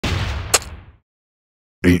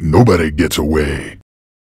Ain't nobody gets away.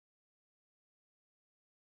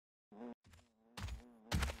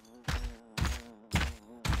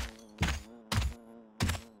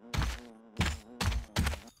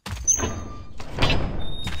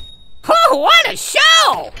 Oh, what a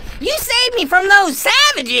show! You saved me from those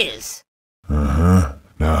savages! Uh-huh.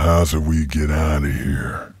 Now how's it we get out of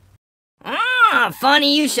here? Ah,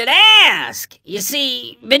 funny you should ask. You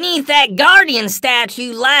see, beneath that guardian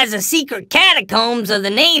statue lies the secret catacombs of the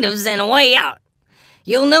natives and a way out.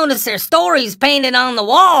 You'll notice their stories painted on the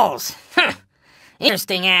walls.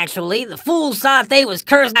 Interesting, actually. The fools thought they was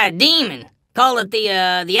cursed by a demon. Call it the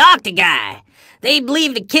Octoguy. They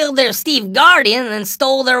believed it killed their Steve Guardian and then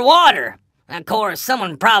stole their water. Of course,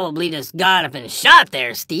 someone probably just got up and shot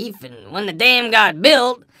their Steve, and when the dam got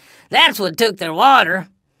built, that's what took their water.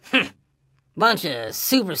 Bunch of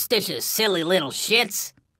superstitious, silly little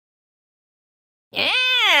shits.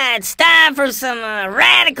 Yeah, it's time for some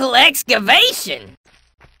radical excavation.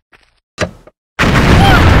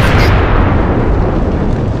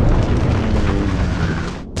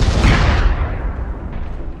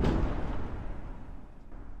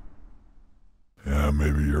 Yeah,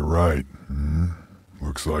 maybe you're right.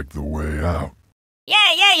 Looks like the way out. Yeah,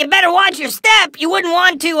 you better watch your step. You wouldn't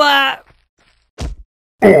want to,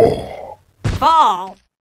 Oh! fall.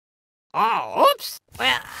 Oh, oops.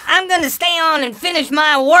 Well, I'm gonna stay on and finish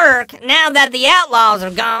my work now that the outlaws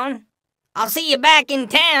are gone. I'll see you back in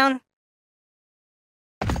town.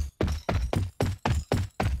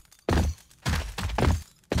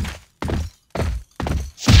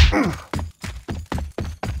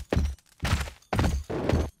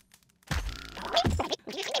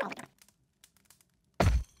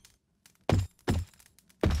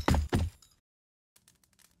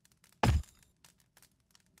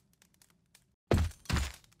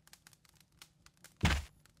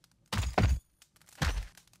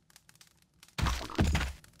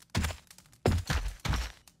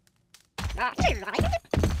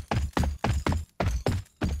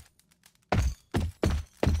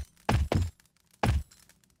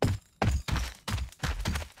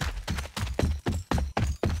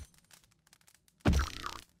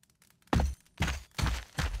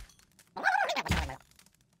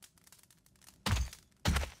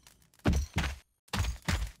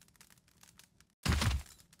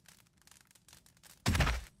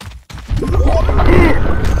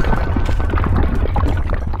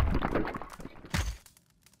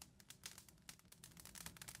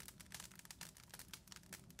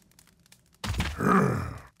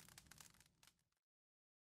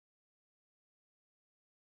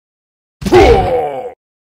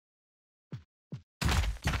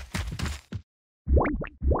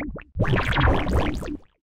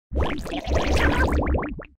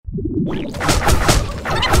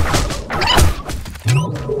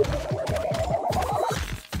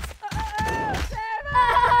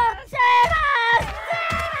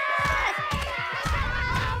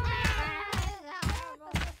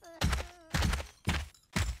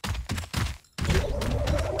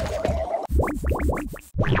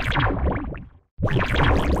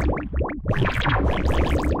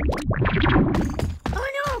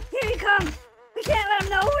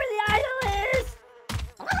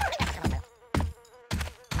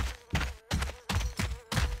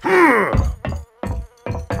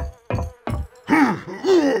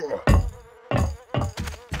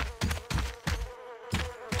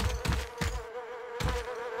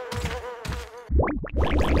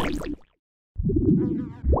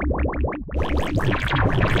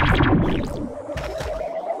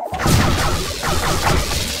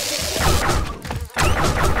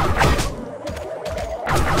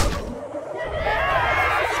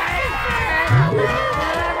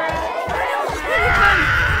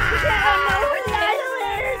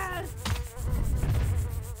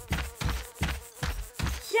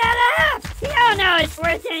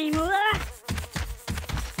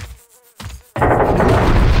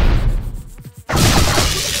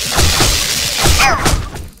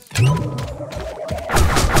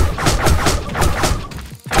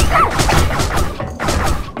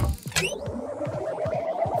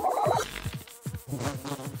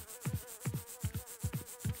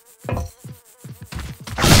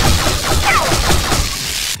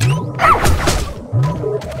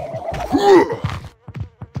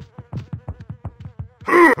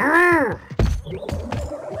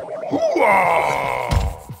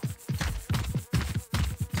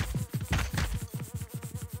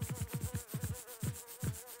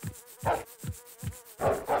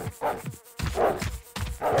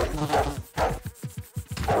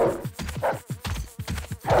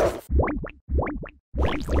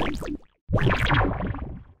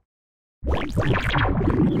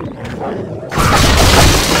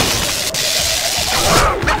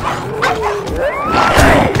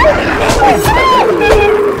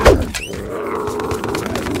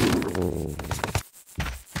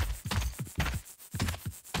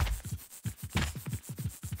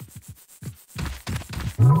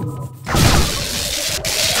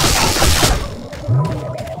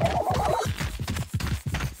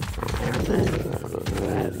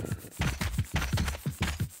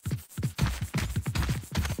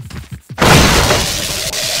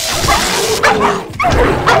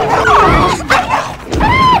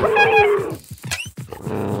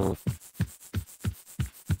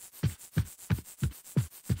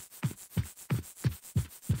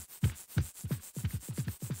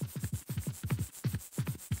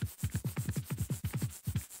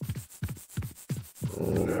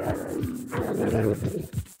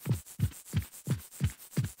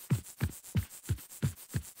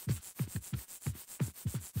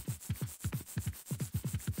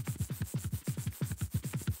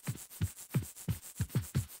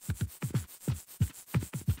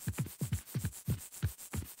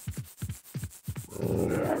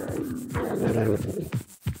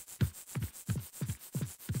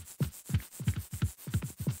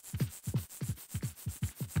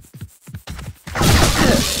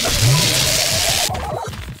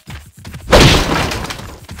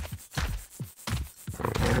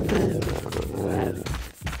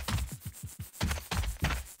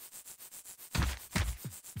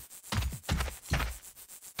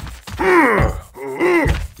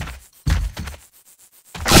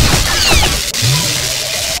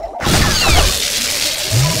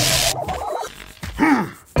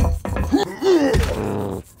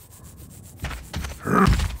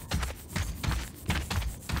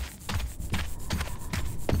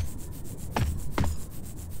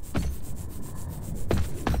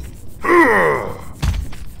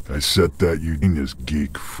 I set that genius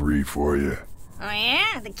geek free for you. Oh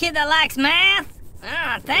yeah? The kid that likes math?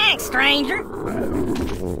 Ah, thanks, stranger.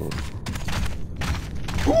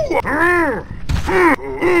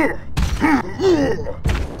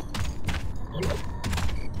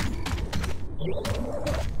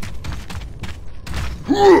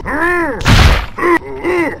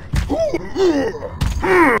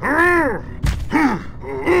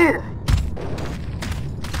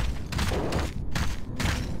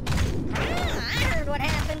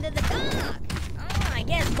 I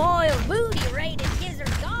guess Boiled Booty raided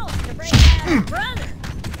Gizzard's Golf to break out his brother.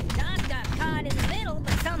 Doc got caught in the middle,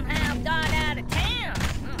 but somehow got out of town.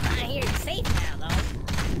 Oh, I hear he's safe now,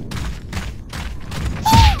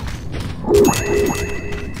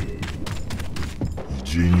 though.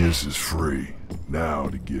 Genius is free. Now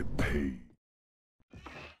to get paid.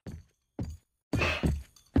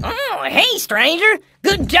 Oh, hey, stranger.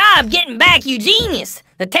 Good job getting back you genius.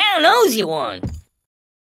 The town owes you one.